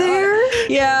 Are there?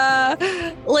 Yeah.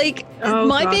 Like,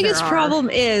 my biggest problem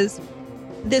is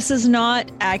this is not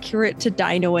accurate to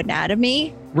dino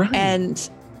anatomy. Right. And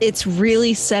it's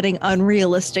really setting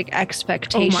unrealistic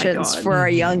expectations for our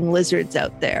young lizards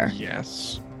out there.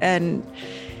 Yes. And,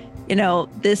 you know,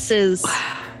 this is...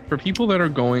 For people that are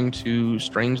going to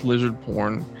strange lizard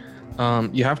porn,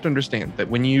 you have to understand that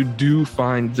when you do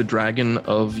find the dragon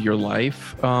of your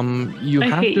life, you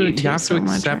have to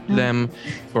accept them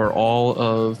for all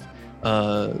of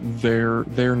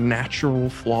their natural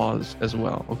flaws as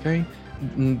well. Okay,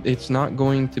 it's not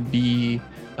going to be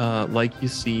like you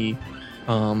see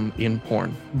in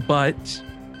porn, but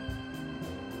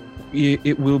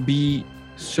it will be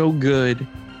so good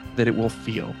that it will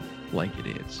feel like it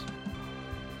is.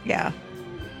 Yeah.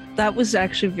 That was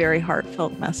actually a very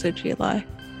heartfelt message, Eli.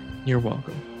 You're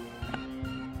welcome.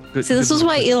 Good, See, this is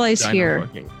why Eli's here.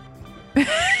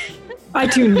 I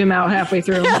tuned him out halfway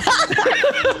through.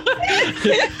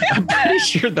 I'm pretty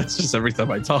sure that's just every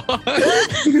time I talk.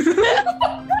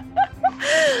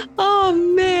 Oh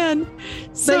man.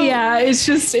 So yeah, it's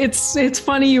just it's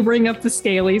funny you bring up the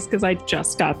scalies because I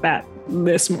just got that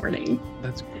this morning.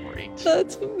 That's great.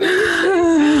 That's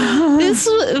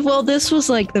this was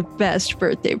like the best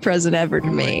birthday present ever to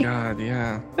me. Oh my god,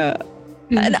 yeah.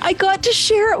 And I got to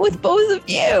share it with both of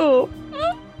you.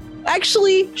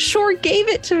 Actually, Shore gave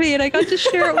it to me and I got to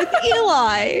share it with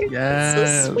Eli.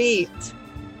 Yes. So sweet.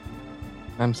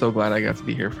 I'm so glad I got to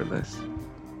be here for this.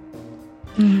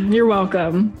 You're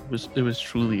welcome. It was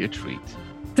truly a treat.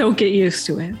 Don't get used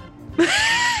to it.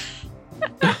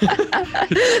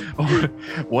 Oh,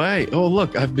 why? Oh,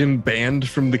 look, I've been banned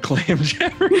from the Clam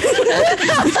Jammers.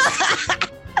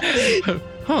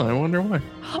 Huh, I wonder why.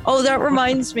 Oh, that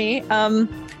reminds me.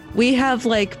 We have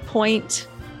like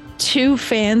 0.2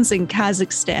 fans in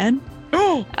Kazakhstan.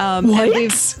 Oh,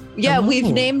 what? We've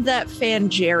named that fan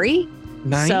Jerry.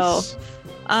 Nice. So,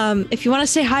 if you want to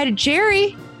say hi to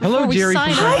Jerry. Hello, Jerry.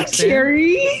 Hi,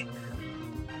 Jerry.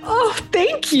 Oh,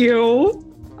 thank you.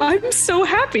 I'm so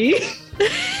happy.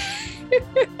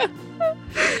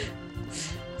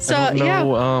 So I don't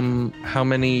know how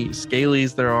many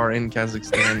scalies there are in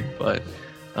Kazakhstan, but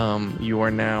you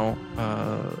are now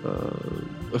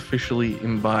officially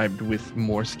imbibed with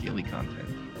more scaly content.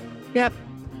 Yep.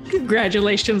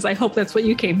 Congratulations. I hope that's what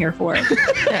you came here for.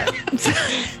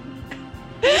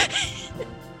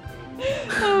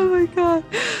 Oh my god.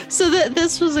 So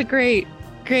this was a great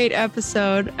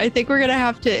episode. I think we're gonna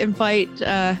have to invite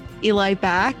Eli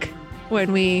back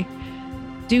when we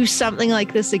do something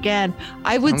like this again.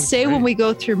 I would say when we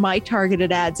go through my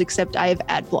targeted ads, except I have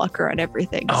ad blocker on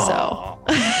everything. So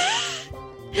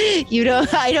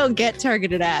I don't get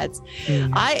targeted ads.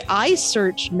 I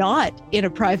search not in a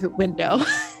private window.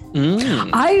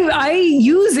 I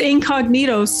use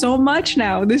incognito so much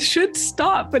now. This should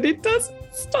stop, but it doesn't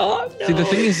stop. See, the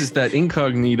thing is that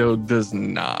incognito does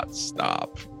not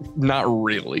stop. Not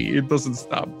really. It doesn't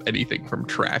stop anything from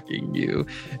tracking you.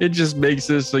 It just makes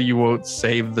it so you won't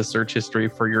save the search history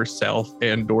for yourself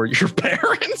and or your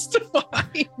parents to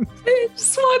find. I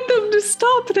just want them to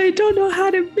stop, and I don't know how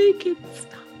to make it stop.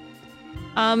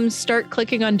 Start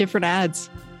clicking on different ads.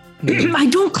 I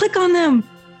don't click on them.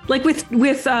 Like with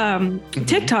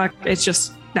TikTok, it's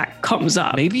just that comes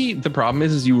up. Maybe the problem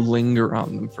is you linger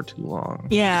on them for too long.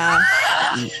 Yeah.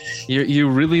 You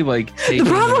really like. The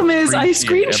problem is I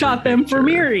screenshot them for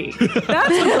Miri. That's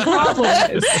what the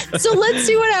problem is. So let's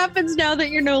see what happens now that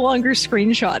you're no longer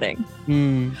screenshotting.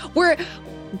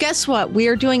 Guess what? We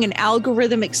are doing an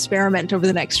algorithm experiment over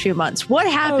the next few months. What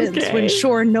happens when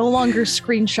Shore no longer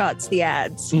screenshots the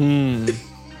ads?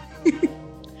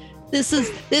 This is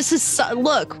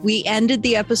look, we ended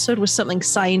the episode with something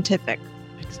scientific.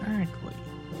 Exactly.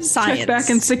 Science. Check back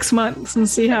in 6 months and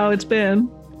see how it's been.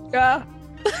 Yeah.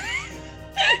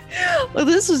 Well,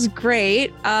 this was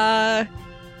great. Try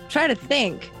to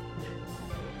think.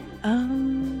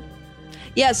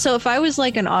 Yeah, so if I was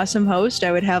like an awesome host,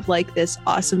 I would have like this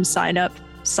awesome sign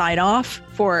off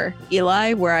for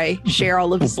Eli where I share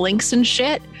all of his links and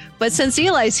shit. But since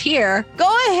Eli's here,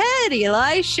 go ahead,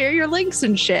 Eli, share your links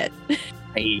and shit.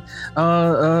 Hey,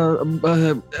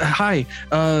 hi,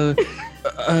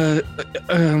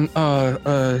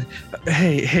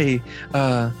 hey,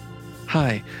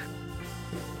 hi.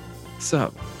 What's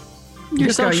up? Your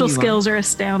This guy social Eli. skills are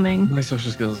astounding. My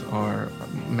social skills are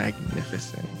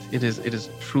magnificent. It is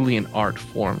truly an art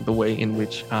form, the way in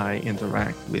which I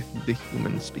interact with the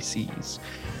human species.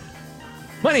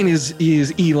 My name is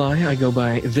Eli. I go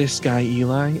by This Guy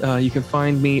Eli. You can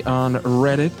find me on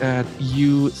Reddit at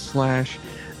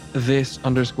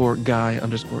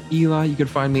u/this_guy_Eli. You can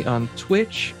find me on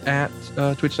Twitch at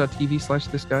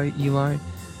twitch.tv/thisguyeli.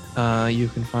 You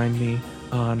can find me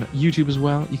on YouTube as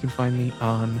well. You can find me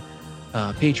on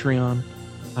Patreon.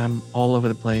 I'm all over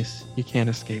the place. You can't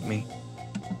escape me.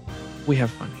 We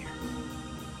have fun here.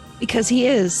 Because he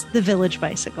is the village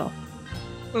bicycle.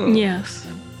 Yes.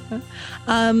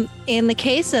 In the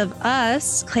case of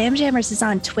us, Clam Jammers is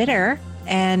on Twitter,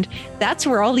 and that's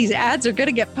where all these ads are going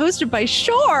to get posted by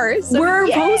Shore. So We're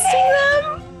posting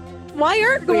them? Why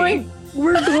aren't we?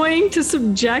 We're going to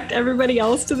subject everybody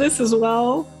else to this as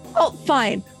well. Oh,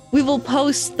 fine. We will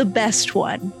post the best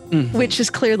one, which is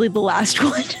clearly the last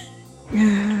one.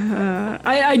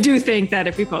 I do think that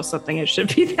if we post something, it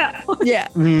should be that one. Yeah.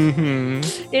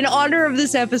 In honor of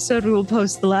this episode, we will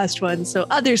post the last one so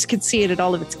others can see it in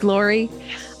all of its glory.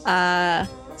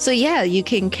 So yeah, you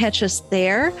can catch us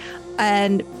there.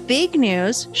 And big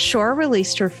news, Shore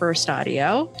released her first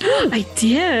audio. I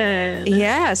did.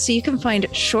 Yeah, so you can find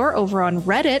Shore over on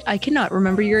Reddit. I cannot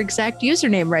remember your exact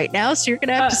username right now, so you're going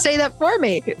to have to say that for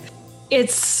me.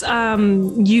 It's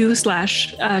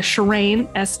u/Shorane, SHORANE,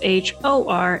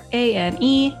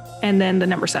 and then the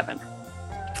number 7.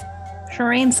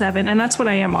 Shorane7, and that's what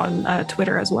I am on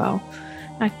Twitter as well.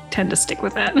 I tend to stick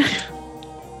with that.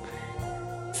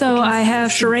 So I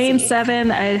have Shorane7.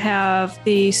 I have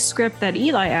the script that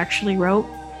Eli actually wrote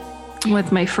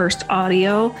with my first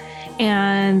audio,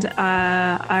 and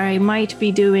I might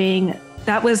be doing,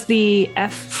 that was the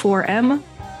F4M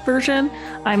version.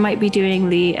 I might be doing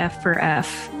the F for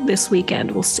F this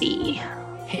weekend. We'll see.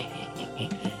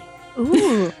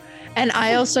 Ooh. And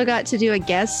I also got to do a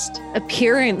guest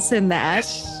appearance in that.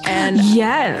 And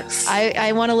yes,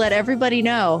 I want to let everybody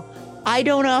know I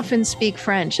don't often speak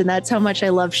French, and that's how much I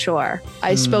love Shore.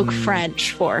 I spoke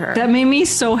French for her. That made me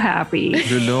so happy.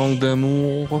 De langue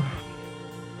d'amour.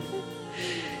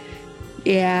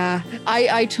 Yeah,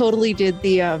 I totally did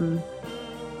the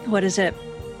what is it?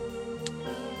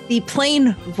 The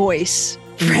plain voice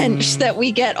French that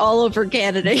we get all over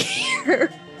Canada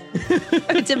here.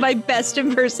 I did my best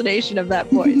impersonation of that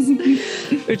voice,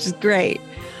 which is great.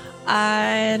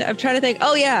 And I'm trying to think.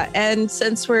 Oh yeah, and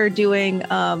since we're doing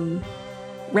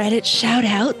Reddit shout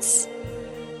outs,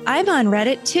 I'm on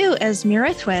Reddit too as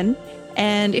Mirithwin.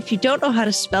 And if you don't know how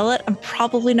to spell it, I'm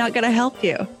probably not going to help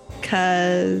you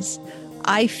because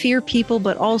I fear people,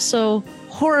 but also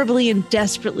horribly and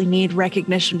desperately need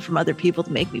recognition from other people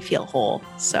to make me feel whole.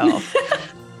 So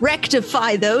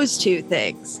rectify those two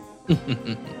things.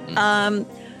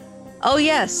 Oh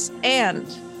yes, and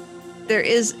there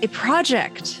is a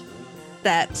project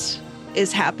that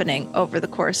is happening over the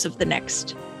course of the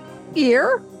next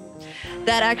year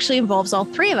that actually involves all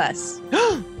three of us.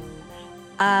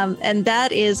 And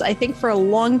that is, I think for a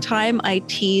long time, I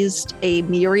teased a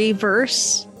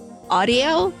Miri-verse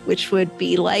audio, which would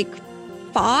be like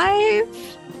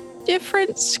 5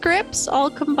 different scripts all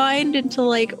combined into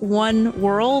like one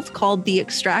world called The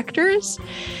Extractors.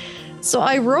 So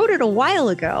I wrote it a while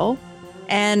ago,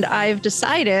 and I've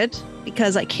decided,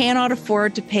 because I cannot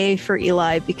afford to pay for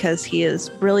Eli because he is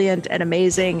brilliant and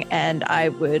amazing, and I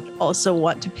would also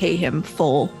want to pay him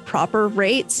full proper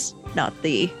rates, not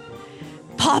the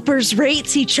pauper's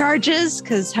rates he charges,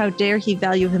 because how dare he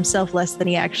value himself less than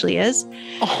he actually is.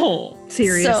 Oh,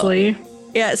 seriously?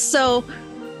 So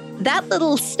that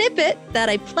little snippet that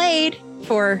I played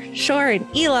for Shore and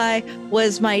Eli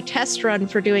was my test run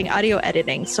for doing audio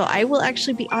editing. So I will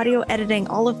actually be audio editing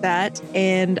all of that.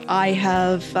 And I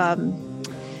have,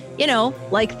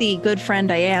 like the good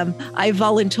friend I am, I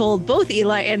voluntold both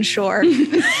Eli and Shore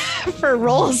for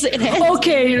roles in it.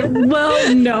 Okay,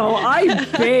 well, no, I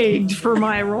begged for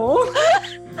my role.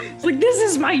 It's like, this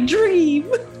is my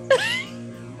dream.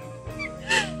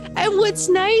 And what's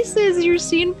nice is your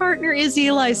scene partner is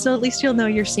Eli, so at least you'll know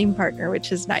your scene partner,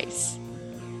 which is nice.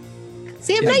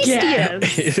 See, I'm nice to you.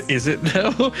 Is it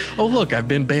though? Oh, look, I've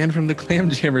been banned from the Clam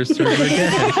Jammers server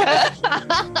again.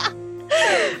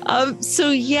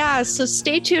 So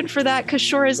stay tuned for that, because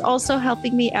Shore is also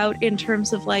helping me out in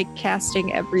terms of like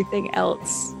casting everything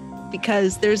else,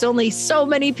 because there's only so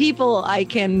many people I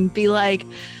can be like,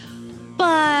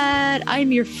 but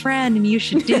I'm your friend and you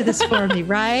should do this for me,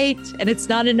 right? And it's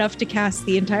not enough to cast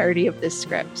the entirety of this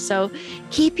script. So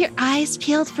keep your eyes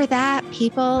peeled for that,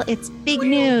 people. It's big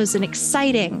news and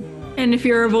exciting. And if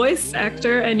you're a voice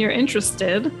actor and you're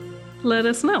interested, let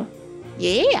us know.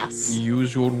 Yes.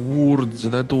 Use your words.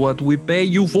 That's what we pay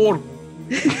you for.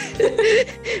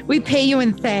 We pay you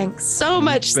in thanks. So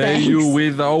much Pay thanks. you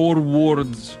with our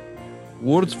words.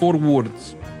 Words for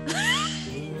words.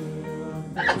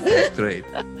 Great.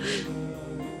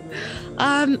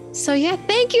 So yeah,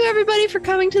 thank you everybody for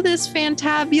coming to this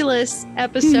fantabulous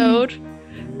episode.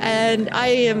 And I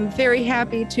am very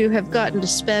happy to have gotten to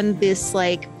spend this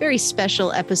like very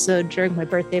special episode during my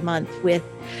birthday month with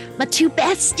my 2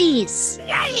 besties.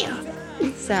 Yeah.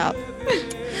 So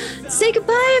say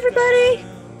goodbye, everybody.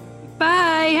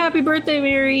 Bye. Happy birthday,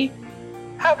 Mary.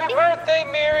 Happy birthday,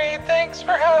 Mary. Thanks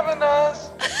for having us.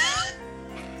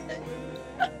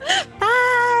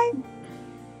 Bye.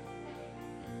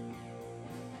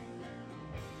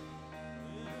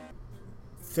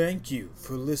 Thank you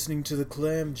for listening to the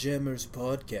Clam Jammers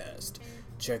podcast.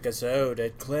 Check us out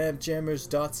at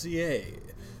clamjammers.ca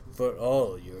for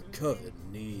all your coven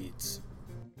needs.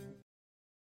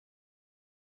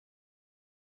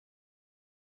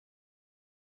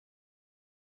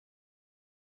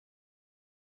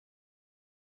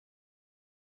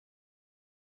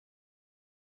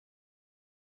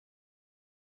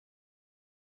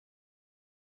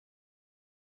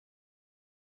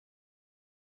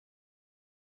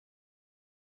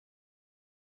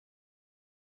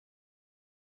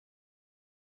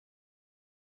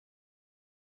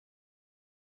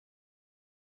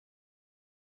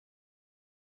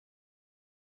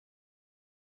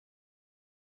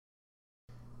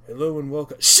 Hello and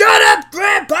welcome. Shut up,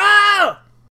 Grandpa!